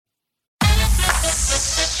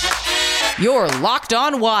You're Locked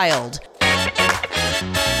On Wild.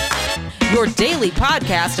 Your daily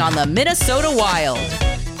podcast on the Minnesota Wild.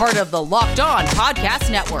 Part of the Locked On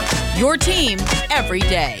Podcast Network. Your team every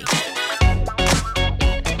day.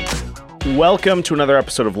 Welcome to another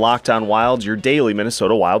episode of Locked On Wild, your daily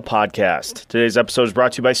Minnesota Wild podcast. Today's episode is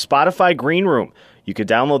brought to you by Spotify Green Room. You can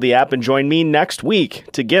download the app and join me next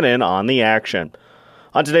week to get in on the action.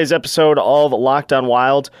 On today's episode of Locked On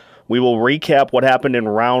Wild, we will recap what happened in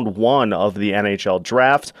round one of the NHL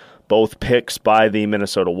draft, both picks by the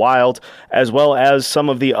Minnesota Wild, as well as some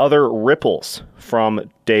of the other ripples from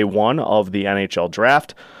day one of the NHL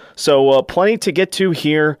draft. So plenty to get to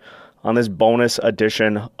here on this bonus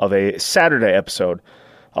edition of a Saturday episode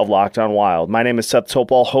of Locked On Wild. My name is Seth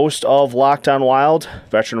Topol, host of Locked On Wild,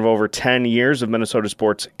 veteran of over 10 years of Minnesota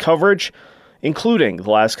sports coverage, including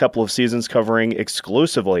the last couple of seasons covering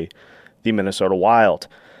exclusively the Minnesota Wild.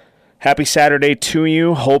 Happy Saturday to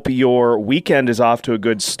you. Hope your weekend is off to a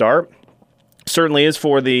good start. Certainly is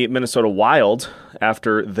for the Minnesota Wild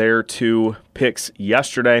after their two picks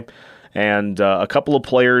yesterday, and a couple of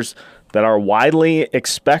players that are widely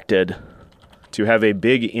expected to have a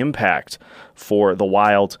big impact for the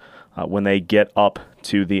Wild when they get up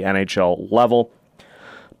to the NHL level.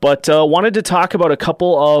 But wanted to talk about a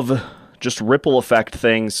couple of just ripple effect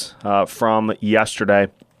things from yesterday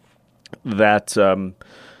that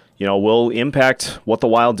will impact what the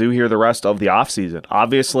Wild do here the rest of the offseason.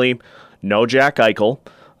 Obviously, no Jack Eichel,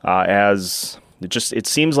 as it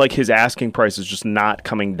seems like his asking price is just not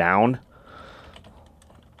coming down.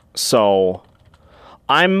 So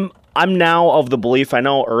I'm now of the belief, I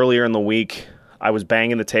know earlier in the week I was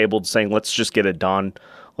banging the table saying, let's just get it done.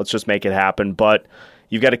 Let's just make it happen. But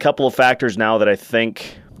you've got a couple of factors now that I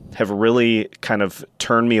think have really kind of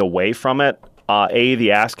turned me away from it. A,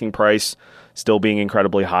 the asking price still being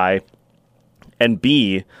incredibly high. And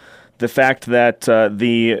B, the fact that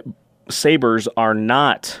the Sabres are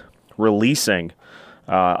not releasing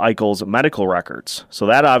Eichel's medical records. So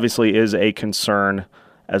that obviously is a concern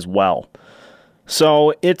as well.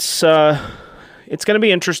 So it's going to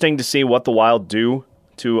be interesting to see what the Wild do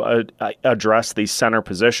to address the center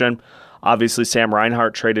position. Obviously, Sam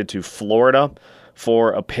Reinhart traded to Florida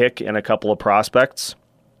for a pick and a couple of prospects.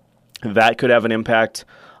 That could have an impact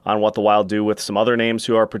on what the Wild do with some other names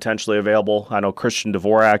who are potentially available. I know Christian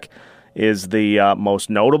Dvorak is the most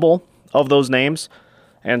notable of those names.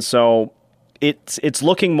 And so it's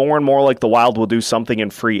looking more and more like the Wild will do something in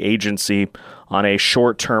free agency on a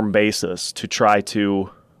short-term basis to try to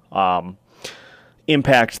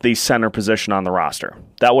impact the center position on the roster.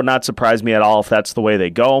 That would not surprise me at all if that's the way they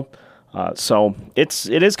go. So it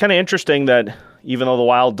is kind of interesting that even though the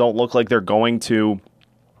Wild don't look like they're going to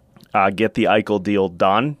get the Eichel deal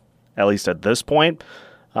done, at least at this point,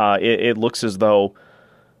 it looks as though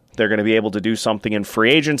they're going to be able to do something in free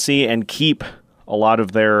agency and keep a lot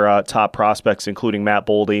of their top prospects, including Matt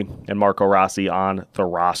Boldy and Marco Rossi, on the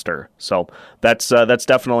roster. So that's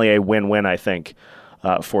definitely a win-win, I think,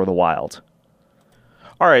 for the Wild.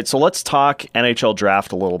 All right, so let's talk NHL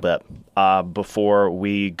draft a little bit before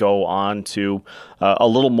we go on to a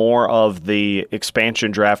little more of the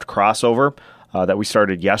expansion draft crossover that we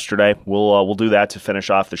started yesterday. We'll do that to finish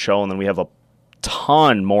off the show, and then we have a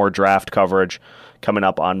ton more draft coverage coming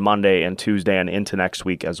up on Monday and Tuesday and into next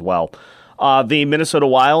week as well. The Minnesota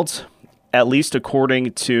Wild, at least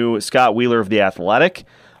according to Scott Wheeler of The Athletic,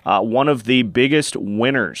 one of the biggest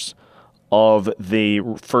winners of the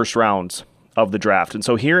first rounds of the draft. And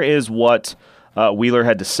so here is what Wheeler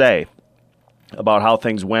had to say about how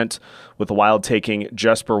things went with the Wild taking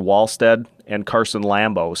Jesper Wallstedt and Carson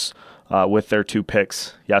Lambos with their two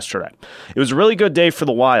picks yesterday. It was a really good day for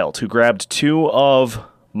the Wild, who grabbed two of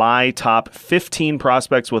my top 15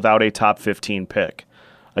 prospects without a top 15 pick.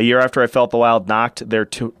 A year after I felt the Wild knocked their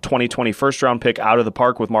 2020 first-round pick out of the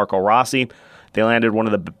park with Marco Rossi, they landed one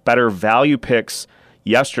of the better value picks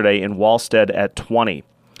yesterday in Wallstedt at 20.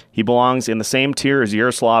 He belongs in the same tier as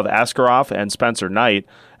Yaroslav Askarov and Spencer Knight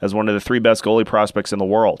as one of the three best goalie prospects in the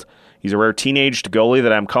world. He's a rare teenaged goalie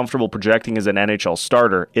that I'm comfortable projecting as an NHL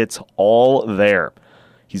starter. It's all there.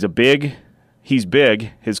 He's big.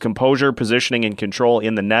 His composure, positioning, and control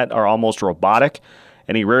in the net are almost robotic,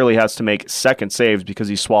 and he rarely has to make second saves because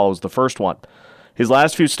he swallows the first one. His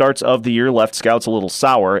last few starts of the year left scouts a little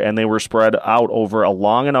sour, and they were spread out over a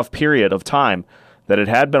long enough period of time that it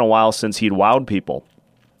had been a while since he'd wowed people,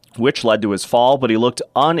 which led to his fall, but he looked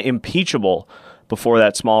unimpeachable before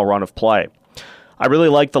that small run of play. I really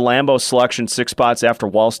liked the Lambo selection 6 spots after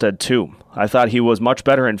Wallstedt, too. I thought he was much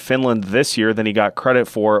better in Finland this year than he got credit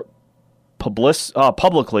for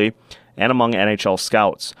publicly and among NHL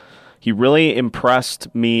scouts. He really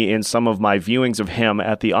impressed me in some of my viewings of him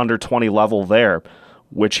at the under 20 level there,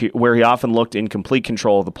 where he often looked in complete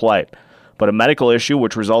control of the play. But a medical issue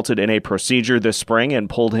which resulted in a procedure this spring and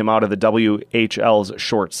pulled him out of the WHL's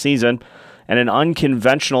short season, and an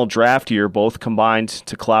unconventional draft year both combined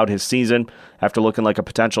to cloud his season after looking like a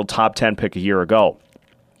potential top 10 pick a year ago.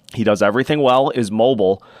 He does everything well, is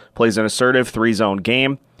mobile, plays an assertive three-zone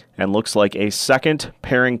game, and looks like a second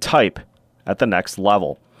pairing type at the next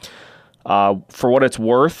level. For what it's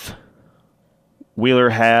worth, Wheeler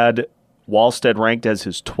had Wallstedt ranked as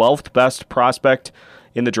his 12th best prospect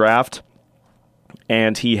in the draft,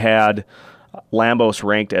 and he had Lambos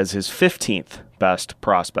ranked as his 15th best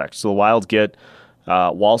prospect. So the Wild get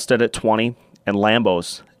Wallstedt at 20 and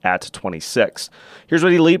Lambos at 26. Here's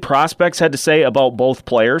what Elite Prospects had to say about both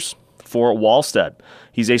players. For Wallstedt,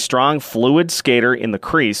 he's a strong, fluid skater in the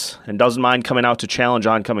crease and doesn't mind coming out to challenge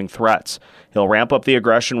oncoming threats. He'll ramp up the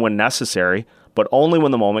aggression when necessary, but only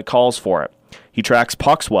when the moment calls for it. He tracks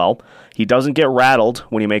pucks well. He doesn't get rattled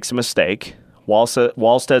when he makes a mistake.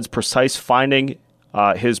 Wallstedt's precise finding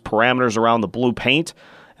his parameters around the blue paint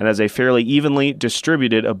and has a fairly evenly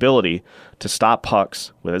distributed ability to stop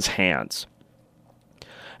pucks with his hands.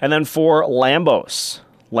 And then for Lambos.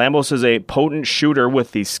 Lambos is a potent shooter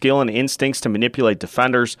with the skill and instincts to manipulate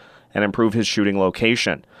defenders and improve his shooting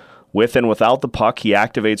location. With and without the puck, he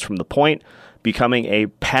activates from the point, becoming a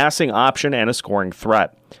passing option and a scoring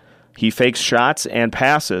threat. He fakes shots and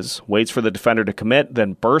passes, waits for the defender to commit,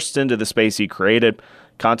 then bursts into the space he created.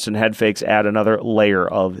 Constant head fakes add another layer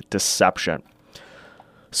of deception.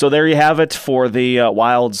 So there you have it for the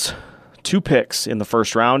Wild's 2 picks in the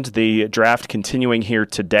first round. The draft continuing here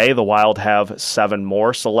today. The Wild have 7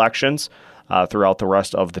 more selections throughout the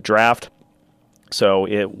rest of the draft. So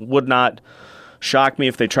it would not shock me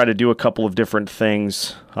if they try to do a couple of different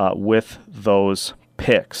things with those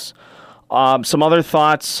picks. Some other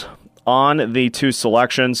thoughts on the 2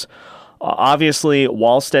 selections. Obviously,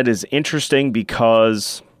 Wallstedt is interesting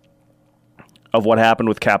because of what happened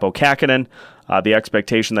with Kaapo Kähkönen. The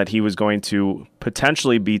expectation that he was going to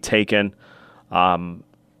potentially be taken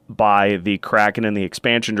by the Kraken in the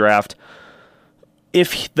expansion draft.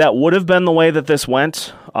 If that would have been the way that this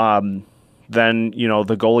went, then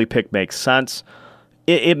the goalie pick makes sense.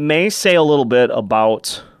 It may say a little bit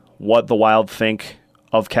about what the Wild think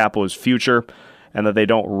of Kaapo's future, and that they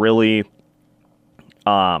don't really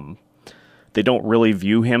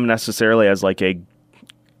view him necessarily as like a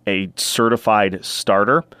certified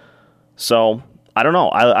starter. So, I don't know.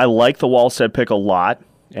 I like the Wallstedt pick a lot,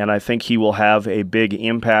 and I think he will have a big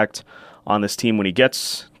impact on this team when he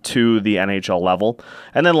gets to the NHL level.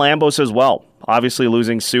 And then Lambos as well. Obviously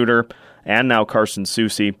losing Suter and now Carson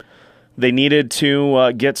Soucy. They needed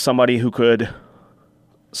to get somebody who could,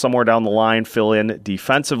 somewhere down the line, fill in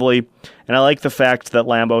defensively. And I like the fact that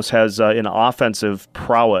Lambos has an offensive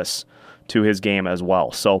prowess to his game as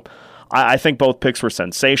well. So I think both picks were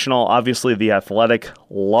sensational. Obviously, The Athletic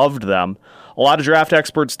loved them. A lot of draft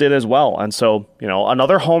experts did as well. And so,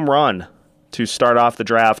 another home run to start off the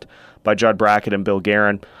draft by Judd Brackett and Bill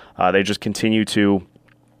Guerin. They just continue to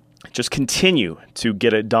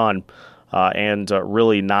get it done and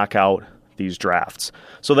really knock out these drafts.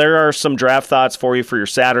 So there are some draft thoughts for you for your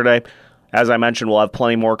Saturday. As I mentioned, we'll have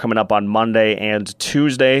plenty more coming up on Monday and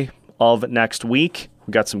Tuesday of next week.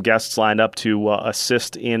 We've got some guests lined up to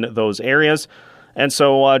assist in those areas. And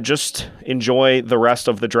so just enjoy the rest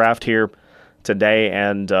of the draft here today,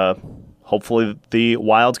 and hopefully the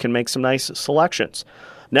Wild can make some nice selections.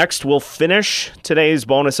 Next, we'll finish today's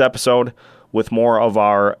bonus episode with more of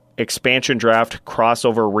our expansion draft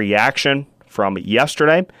crossover reaction from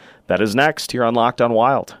yesterday. That is next here on Locked On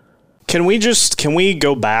Wild. Can we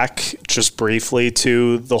go back just briefly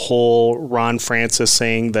to the whole Ron Francis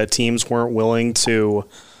saying that teams weren't willing to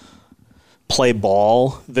play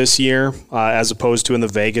ball this year as opposed to in the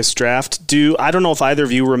Vegas draft? I don't know if either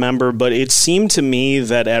of you remember, but it seemed to me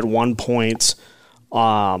that at one point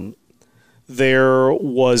there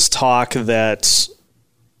was talk that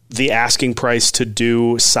the asking price to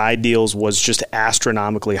do side deals was just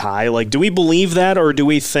astronomically high. Like, do we believe that, or do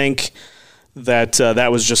we think that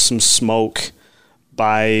that was just some smoke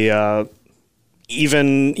by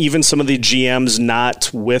even some of the GMs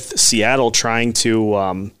not with Seattle trying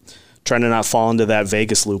to not fall into that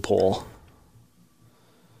Vegas loophole?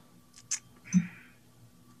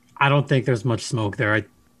 I don't think there's much smoke there.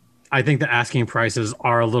 I think the asking prices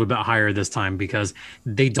are a little bit higher this time because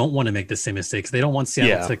they don't want to make the same mistakes. They don't want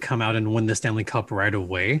Seattle to come out and win the Stanley Cup right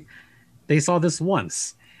away. They saw this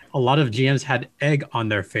once. A lot of GMs had egg on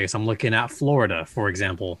their face. I'm looking at Florida, for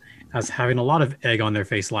example, as having a lot of egg on their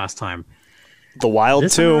face last time. The Wild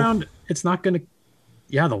this too. Round, it's not going to.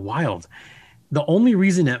 Yeah, the Wild. The only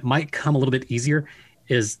reason it might come a little bit easier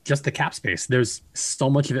is just the cap space. There's so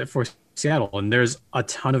much of it for Seattle, and there's a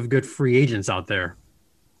ton of good free agents out there.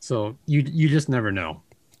 So you just never know.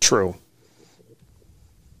 True.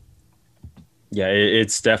 Yeah,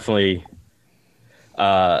 it's definitely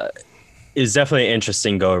an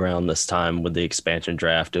interesting go around this time with the expansion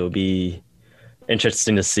draft. It'll be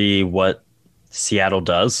interesting to see what Seattle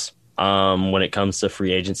does when it comes to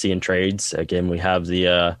free agency and trades. Again, we have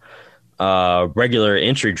the regular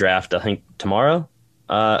entry draft, I think, tomorrow,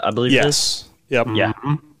 I believe it is. Yep. Yeah.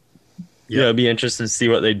 Mm-hmm. Yeah, it'll be interesting to see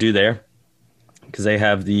what they do there because they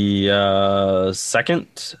have the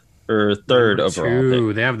second or third overall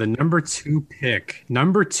pick. They have the number 2 pick.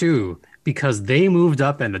 Number 2, because they moved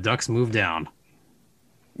up and the Ducks moved down.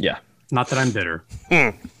 Yeah. Not that I'm bitter.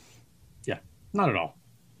 Yeah, not at all.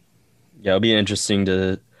 Yeah, it'll be interesting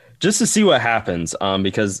to see what happens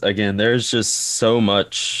because, again, there's just so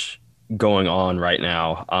much going on right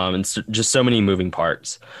now and just so many moving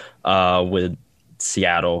parts with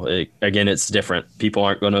Seattle. Again, it's different. People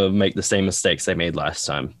aren't going to make the same mistakes they made last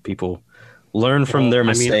time. People learn from their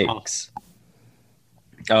mistakes.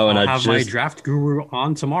 I'll have my draft guru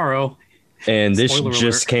on tomorrow. And this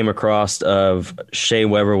just came across of Shea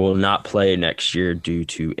Weber will not play next year due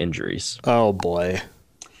to injuries. Oh boy.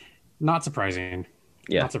 Not surprising.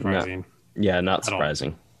 Yeah. Not surprising. Not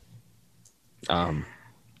surprising.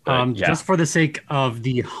 Just for the sake of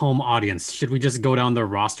the home audience, should we just go down the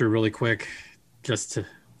roster really quick?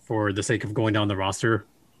 For the sake of going down the roster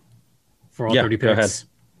for all 30 picks? Go ahead.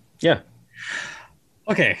 Yeah.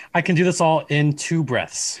 Okay, I can do this all in 2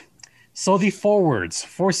 breaths. So the forwards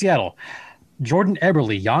for Seattle: Jordan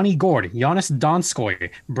Eberle, Yanni Gord, Giannis Donskoy,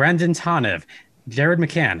 Brandon Tanev, Jared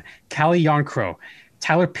McCann, Kalle Yarncrow,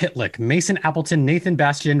 Tyler Pitlick, Mason Appleton, Nathan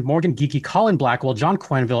Bastian, Morgan Geekie, Colin Blackwell, John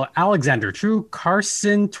Quenneville, Alexander True,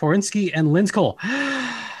 Carson Torinsky, and Linz Cole.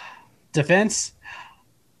 Defense: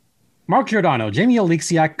 Mark Giordano, Jamie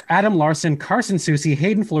Oleksiak, Adam Larson, Carson Soucy,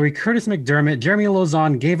 Hayden Fleury, Curtis McDermott, Jeremy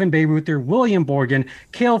Lauzon, Gavin Bayreuther, William Borgen,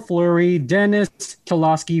 Cale Fleury, Dennis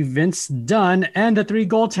Cholowski, Vince Dunn, and the 3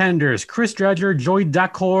 goaltenders, Chris Dredger, Joey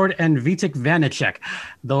Dacord, and Vitek Vanacek.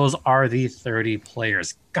 Those are the 30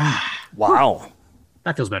 players. God, wow.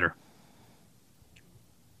 that feels better.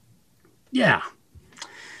 Yeah.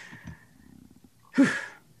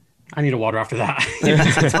 I need a water after that.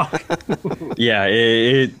 Yeah,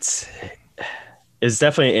 it's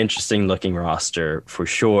definitely an interesting looking roster for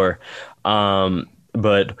sure.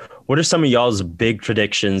 But what are some of y'all's big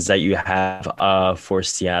predictions that you have for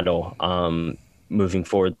Seattle moving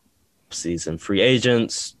forward season? Free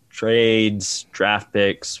agents, trades, draft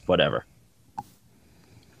picks, whatever.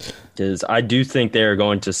 Because I do think they're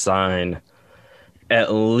going to sign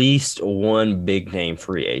at least one big name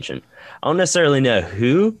free agent. I don't necessarily know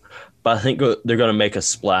who, but I think they're going to make a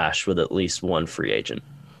splash with at least one free agent.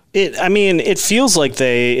 It feels like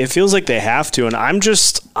they have to, and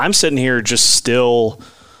I'm sitting here just still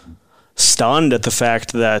stunned at the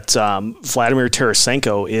fact that Vladimir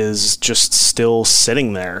Tarasenko is just still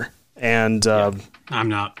sitting there, and I'm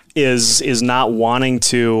not is not wanting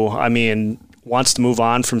to. Wants to move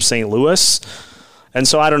on from St. Louis. And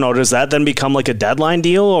so I don't know, does that then become like a deadline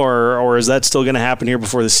deal, or is that still going to happen here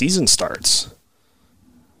before the season starts?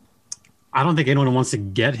 I don't think anyone wants to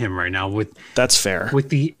get him right now. That's fair. With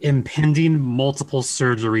the impending multiple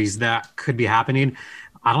surgeries that could be happening,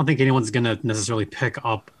 I don't think anyone's going to necessarily pick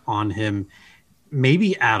up on him,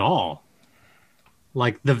 maybe at all.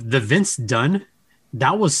 Like the Vince Dunn,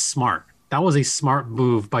 that was smart. That was a smart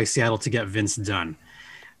move by Seattle to get Vince Dunn.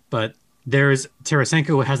 But there's Tarasenko,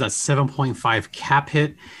 who has that 7.5 cap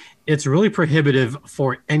hit. It's really prohibitive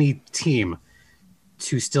for any team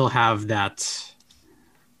to still have that.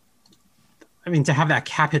 To have that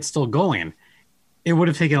cap hit still going. It would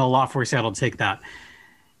have taken a lot for Seattle to take that.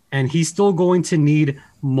 And he's still going to need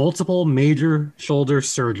multiple major shoulder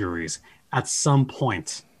surgeries at some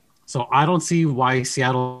point. So I don't see why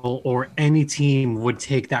Seattle or any team would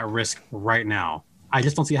take that risk right now. I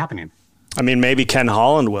just don't see it happening. Maybe Ken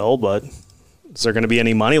Holland will, but is there going to be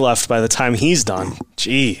any money left by the time he's done?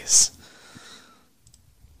 Jeez.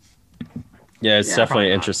 Yeah, it's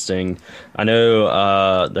definitely interesting. I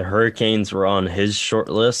know the Hurricanes were on his short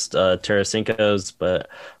list, Tarasenko's, but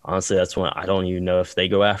honestly, that's one I don't even know if they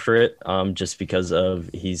go after it, just because of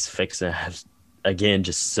he's fixing, again,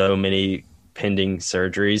 just so many pending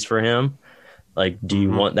surgeries for him. Like, do you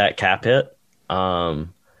want that cap hit?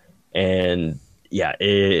 And yeah,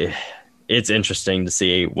 it's interesting to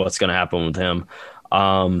see what's going to happen with him.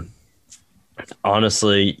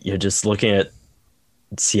 Honestly, you're just looking at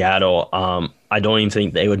Seattle, I don't even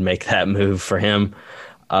think they would make that move for him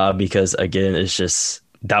because, again, it's just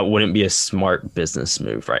that wouldn't be a smart business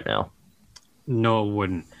move right now. No, it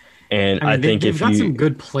wouldn't. And I think they've got some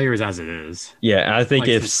good players as it is. Yeah, and I think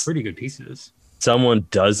if some pretty good pieces, someone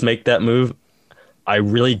does make that move, I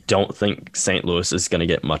really don't think St. Louis is going to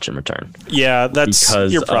get much in return. Yeah,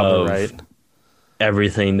 you're probably right.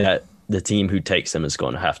 Everything that the team who takes him is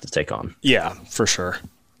going to have to take on. Yeah, for sure.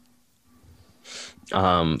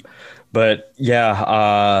 But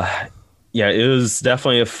yeah, it was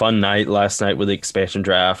definitely a fun night last night with the expansion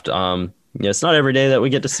draft. It's not every day that we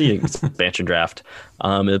get to see an expansion draft.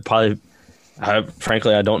 It probably,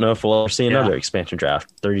 frankly, I don't know if we'll ever see another expansion draft.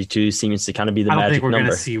 32 seems to kind of be the magic number. I don't think we're going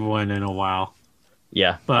to see one in a while.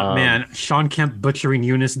 Yeah. But man, Sean Kemp butchering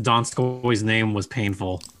Eunice Donskoy's name was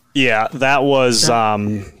painful. Yeah, that was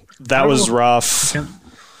rough.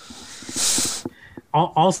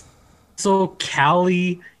 Also,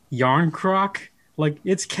 Callie Yarncroc. Like,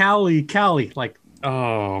 it's Callie. Like,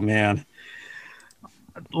 oh man.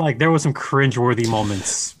 Like, there was some cringeworthy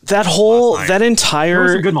moments. There were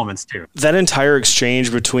some good moments too. That entire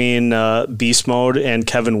exchange between Beast Mode and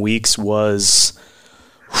Kevin Weeks was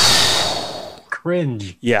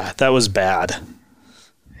cringe. Yeah, that was bad.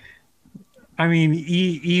 I mean,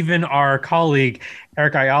 even our colleague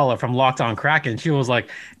Eric Ayala from Locked On Kraken, she was like,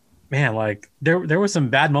 "Man, like there were some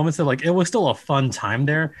bad moments that like it was still a fun time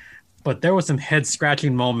there, but there was some head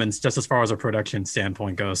scratching moments just as far as a production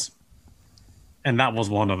standpoint goes." And that was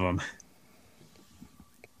one of them.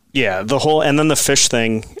 Yeah, and then the fish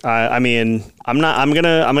thing. I mean, I'm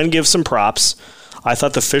gonna give some props. I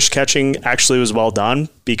thought the fish catching actually was well done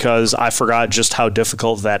because I forgot just how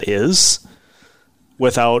difficult that is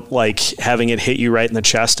without like having it hit you right in the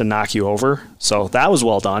chest and knock you over. So that was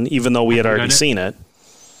well done, even though we had already seen it.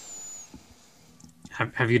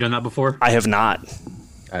 Have you done that before? I have not.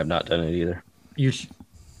 I have not done it either. You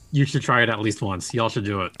should try it at least once. Y'all should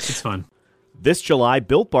do it. It's fun. This July,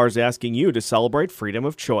 Built Bar is asking you to celebrate freedom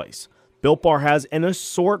of choice. Built Bar has an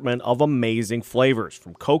assortment of amazing flavors,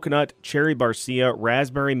 from coconut, cherry barcia,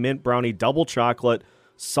 raspberry mint brownie double chocolate,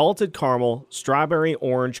 salted caramel, strawberry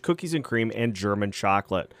orange, cookies and cream, and German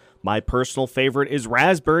chocolate. My personal favorite is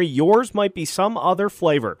raspberry. Yours might be some other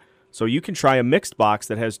flavor, so you can try a mixed box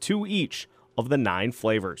that has 2 each of the 9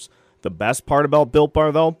 flavors. The best part about Built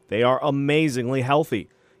Bar, though, they are amazingly healthy.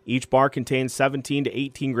 Each bar contains 17 to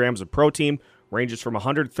 18 grams of protein, ranges from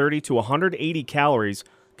 130 to 180 calories,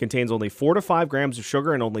 contains only 4 to 5 grams of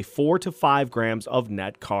sugar, and only 4 to 5 grams of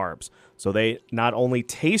net carbs. So they not only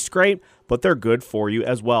taste great, but they're good for you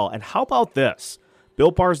as well. And how about this?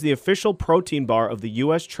 Built Bar is the official protein bar of the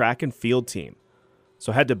U.S. track and field team.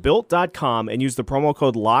 So head to Built.com and use the promo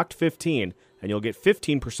code LOCKED15, and you'll get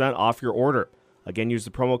 15% off your order. Again, use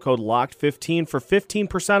the promo code LOCKED15 for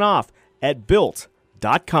 15% off at Built.com.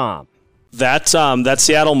 That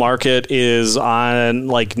Seattle market is on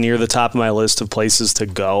like near the top of my list of places to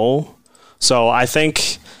go. So I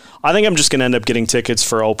think I'm just gonna end up getting tickets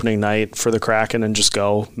for opening night for the Kraken and just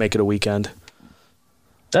go make it a weekend.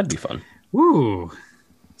 That'd be fun. Ooh,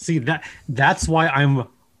 see that's why I'm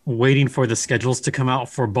waiting for the schedules to come out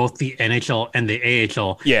for both the NHL and the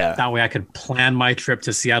AHL. Yeah, that way I could plan my trip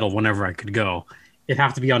to Seattle whenever I could go. It'd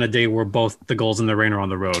have to be on a day where both the Gulls and the Reign are on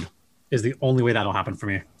the road. Is the only way that'll happen for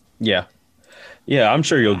me. Yeah, I'm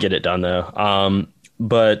sure you'll get it done though.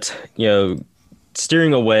 But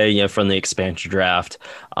steering away from the expansion draft,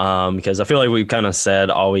 because I feel like we've kind of said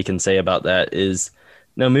all we can say about that is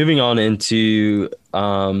now moving on into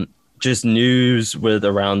just news with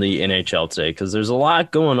around the NHL today, because there's a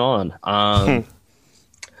lot going on.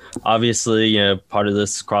 Obviously, part of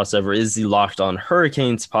this crossover is the Locked On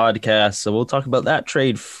Hurricanes podcast, so we'll talk about that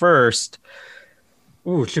trade first.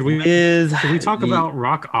 Ooh, should we talk about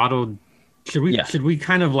Rock Auto? Should we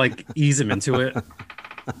kind of like ease him into it?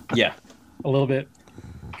 Yeah, a little bit,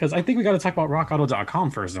 because I think we got to talk about RockAuto.com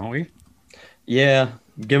first, don't we? Yeah,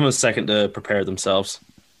 give them a second to prepare themselves.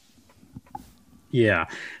 Yeah,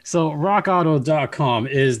 so RockAuto.com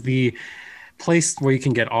is the place where you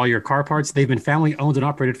can get all your car parts. They've been family owned and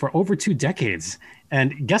operated for over 2 decades,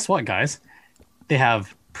 and guess what, guys? They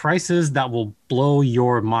have prices that will blow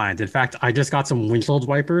your mind. In fact, I just got some windshield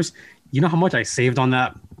wipers. You know how much I saved on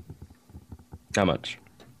that? How much?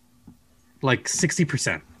 Like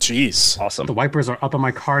 60%. Jeez. Awesome. The wipers are up on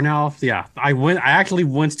my car now. Yeah. I actually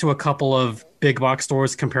went to a couple of big box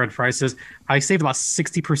stores, compared prices. I saved about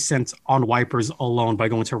 60% on wipers alone by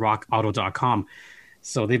going to rockauto.com.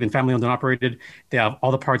 So they've been family owned and operated. They have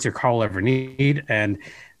all the parts your car will ever need. And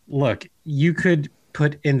look, you could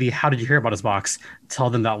put in the "How did you hear about us" box, tell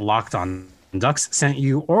them that Locked On Ducks sent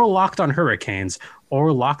you, or Locked on Hurricanes,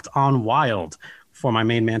 or Locked on Wild for my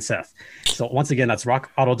main man, Seth. So once again, that's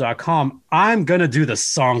rockauto.com. I'm going to do the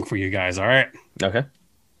song for you guys, all right? Okay.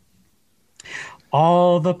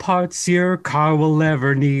 All the parts your car will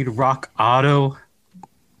ever need, Rock Auto.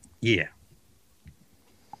 Yeah.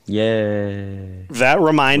 Yay. That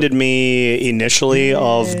reminded me initially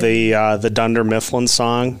of the Dunder Mifflin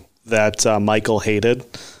song that Michael hated,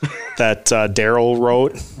 that Daryl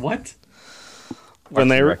wrote. What? When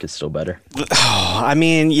they were, is still better. I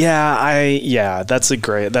mean, that's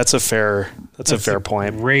a fair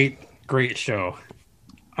point. Great show.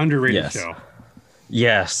 Underrated show.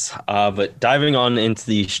 Yes, but diving on into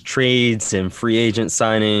these trades and free agent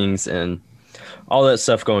signings and all that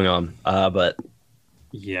stuff going on. But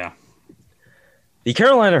yeah, the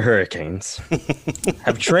Carolina Hurricanes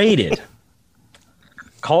have traded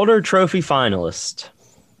Calder Trophy finalist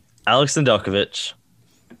Alex Nedeljkovic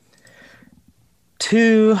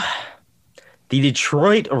to the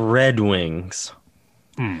Detroit Red Wings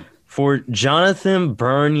for Jonathan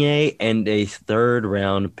Bernier and a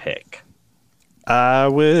third-round pick. I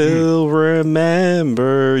will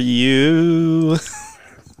remember you.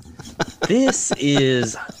 This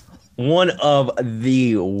is one of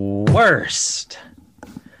the worst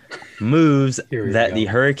moves that the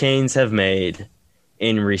Hurricanes have made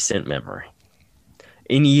in recent memory.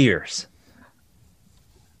 In years.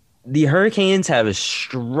 The Hurricanes have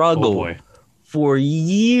struggled for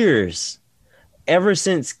years. Ever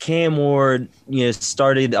since Cam Ward,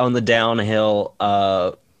 started on the downhill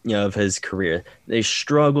of his career, they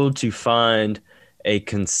struggled to find a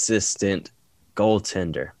consistent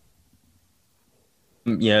goaltender.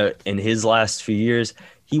 In his last few years,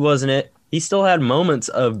 he wasn't it. He still had moments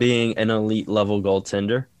of being an elite level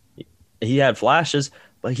goaltender. He had flashes,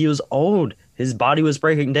 but he was old. His body was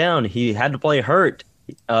breaking down. He had to play hurt.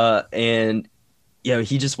 And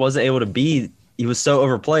he just wasn't able to be. He was so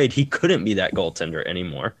overplayed, he couldn't be that goaltender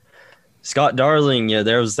anymore. Scott Darling,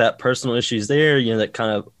 there was that personal issues there, that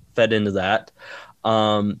kind of fed into that.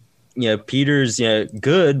 Peter's,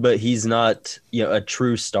 good, but he's not, a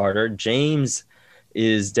true starter. James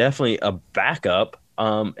is definitely a backup.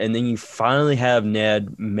 And then you finally have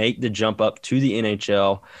Ned make the jump up to the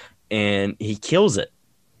NHL, and he kills it.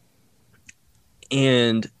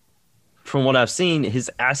 And from what I've seen, his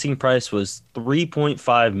asking price was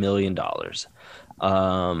 $3.5 million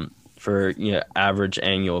for average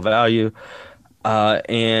annual value.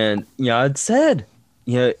 And I'd said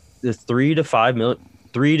the $3 to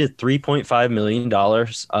 $3.5 million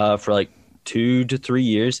for like 2 to 3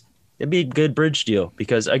 years, it'd be a good bridge deal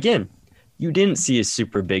because again, you didn't see a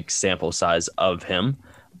super big sample size of him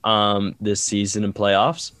this season in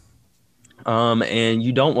playoffs. And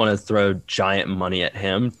you don't want to throw giant money at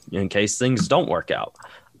him in case things don't work out.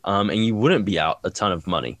 And you wouldn't be out a ton of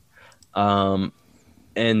money.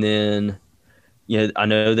 And then, I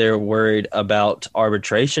know they're worried about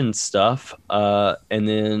arbitration stuff. And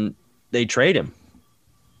then they trade him.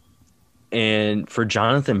 And for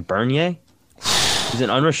Jonathan Bernier, he's an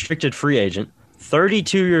unrestricted free agent,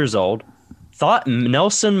 32 years old, thought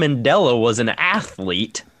Nelson Mandela was an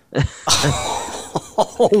athlete. And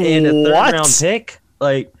a third-round pick?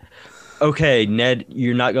 Like, okay, Ned,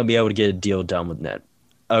 you're not going to be able to get a deal done with Ned.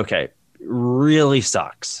 Okay, really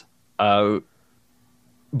sucks.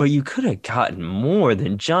 But you could have gotten more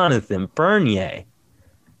than Jonathan Bernier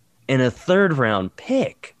and a third-round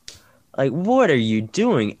pick. Like, what are you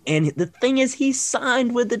doing? And the thing is, he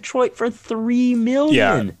signed with Detroit for $3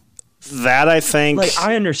 million. Yeah. That I think, like,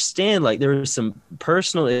 I understand, like, there were some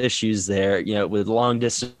personal issues there, with long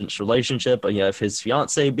distance relationship, if his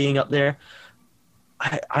fiance being up there,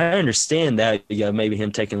 I understand that, maybe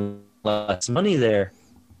him taking less money there.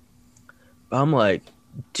 But I'm like,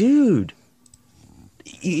 dude,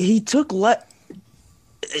 he took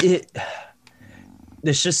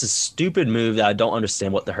it's just a stupid move that I don't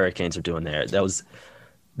understand what the Hurricanes are doing there. That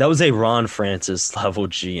was a Ron Francis level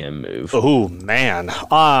GM move. Oh, man.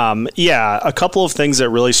 A couple of things that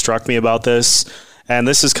really struck me about this, and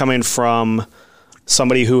this is coming from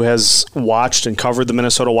somebody who has watched and covered the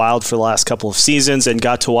Minnesota Wild for the last couple of seasons and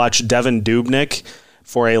got to watch Devan Dubnyk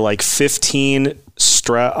for a 15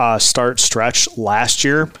 start stretch last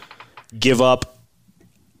year give up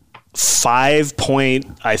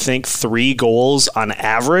 5.3 goals on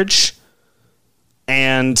average.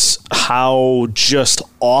 And how just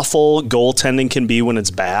awful goaltending can be when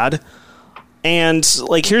it's bad. And,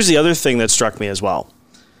 here's the other thing that struck me as well.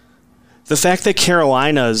 The fact that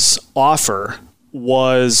Carolina's offer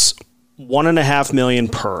was $1.5 million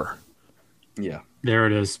per. Yeah. There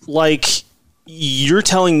it is. you're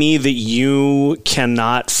telling me that you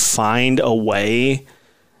cannot find a way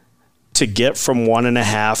to get from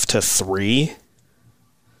 1.5 to 3?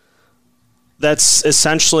 That's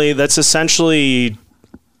essentially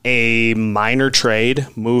a minor trade,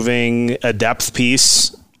 moving a depth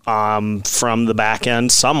piece from the back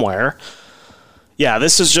end somewhere. Yeah,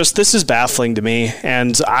 this is baffling to me.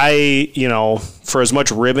 And I, for as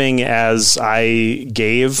much ribbing as I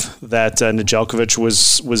gave that Nedeljkovic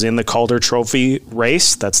was in the Calder Trophy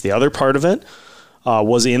race, that's the other part of it,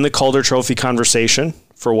 was in the Calder Trophy conversation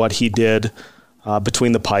for what he did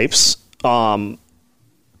between the pipes.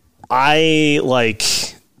 I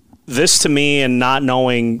like this to me, and not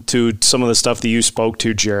knowing to some of the stuff that you spoke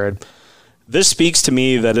to, Jared, this speaks to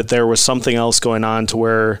me that if there was something else going on to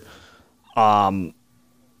where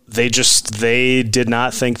they did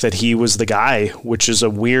not think that he was the guy, which is a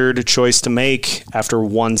weird choice to make after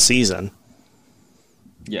one season.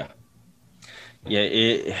 Yeah. Yeah,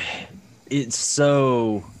 it's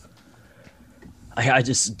so... I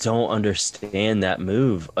just don't understand that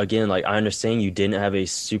move. Again, like, I understand you didn't have a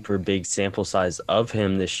super big sample size of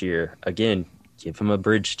him this year. Again, give him a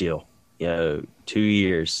bridge deal. 2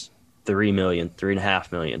 years, $3 million,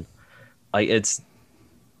 $3.5 million. Like, it's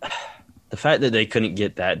the fact that they couldn't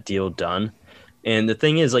get that deal done. And the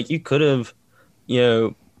thing is, like, you could have,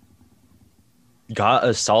 got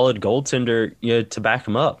a solid goaltender, to back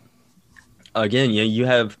him up. Again,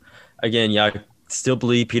 I still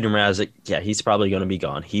believe Peter Mrazek. Yeah, he's probably going to be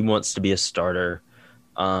gone. He wants to be a starter,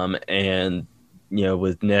 and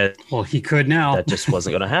with Ned, well, he could now. That just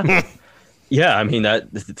wasn't going to happen. Yeah, I mean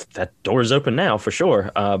that door is open now for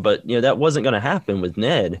sure. But that wasn't going to happen with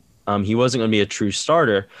Ned. He wasn't going to be a true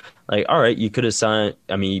starter. Like, all right, you could have signed.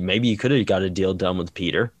 I mean, maybe you could have got a deal done with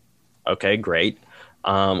Peter. Okay, great.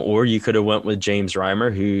 Or you could have went with James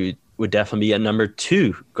Reimer, who would definitely be a number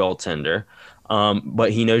 2 goaltender.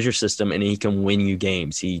 But he knows your system and he can win you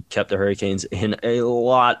games. He kept the Hurricanes in a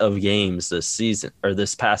lot of games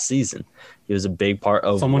this past season. He was a big part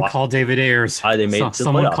of. Someone call David Ayers. They made it to the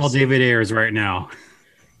someone playoffs. call David Ayers right now.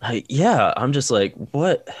 Yeah, I'm just like,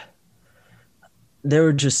 what? There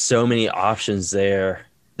were just so many options there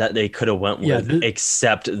that they could have went with,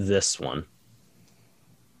 except this one.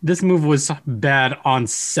 This move was bad on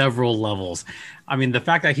several levels. I mean, the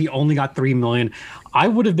fact that he only got $3 million, I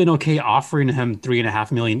would have been okay offering him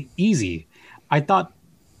 $3.5 million easy. I thought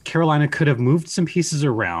Carolina could have moved some pieces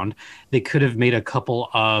around. They could have made a couple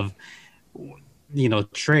of,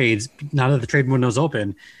 trades now that the trade window's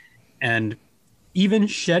open, and even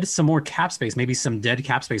shed some more cap space, maybe some dead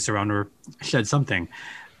cap space around, or shed something.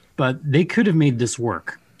 But they could have made this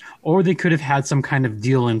work. Or they could have had some kind of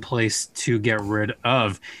deal in place to get rid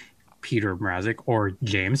of Peter Mrazek or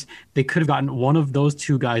James. They could have gotten one of those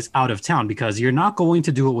 2 guys out of town, because you're not going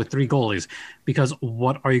to do it with 3 goalies. Because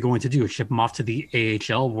what are you going to do? Ship them off to the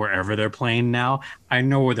AHL, wherever they're playing now? I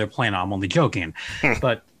know where they're playing. I'm only joking.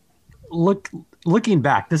 But looking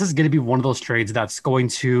back, this is going to be one of those trades that's going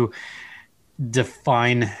to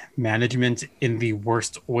define management in the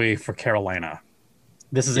worst way for Carolina.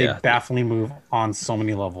 This is a baffling move on so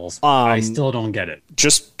many levels. I still don't get it.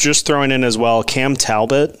 Just throwing in as well, Cam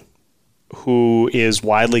Talbot, who is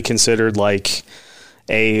widely considered like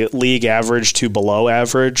a league average to below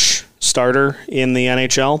average starter in the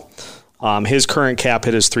NHL. His current cap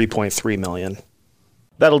hit is $3.3 million.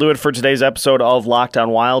 That'll do it for today's episode of Locked On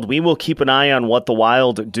Wild. We will keep an eye on what the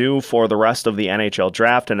Wild do for the rest of the NHL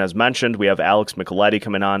draft. And as mentioned, we have Alex Micheletti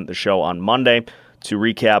coming on the show on Monday to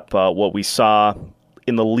recap what we saw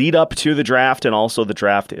in the lead up to the draft and also the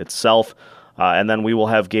draft itself. And then we will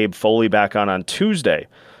have Gabe Foley back on Tuesday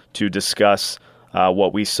to discuss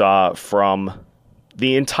what we saw from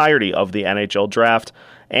the entirety of the NHL draft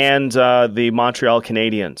and the Montreal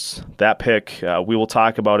Canadiens. That pick, we will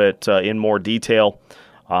talk about it in more detail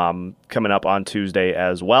coming up on Tuesday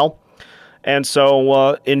as well. And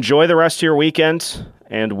so enjoy the rest of your weekend,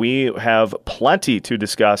 and we have plenty to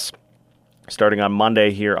discuss starting on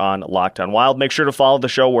Monday here on Locked On Wild. Make sure to follow the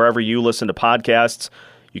show wherever you listen to podcasts.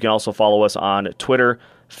 You can also follow us on Twitter,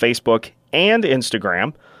 Facebook, and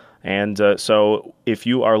Instagram. And so if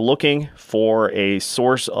you are looking for a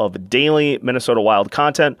source of daily Minnesota Wild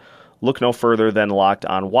content, look no further than Locked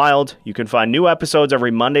On Wild. You can find new episodes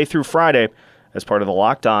every Monday through Friday as part of the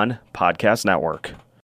Locked On Podcast Network.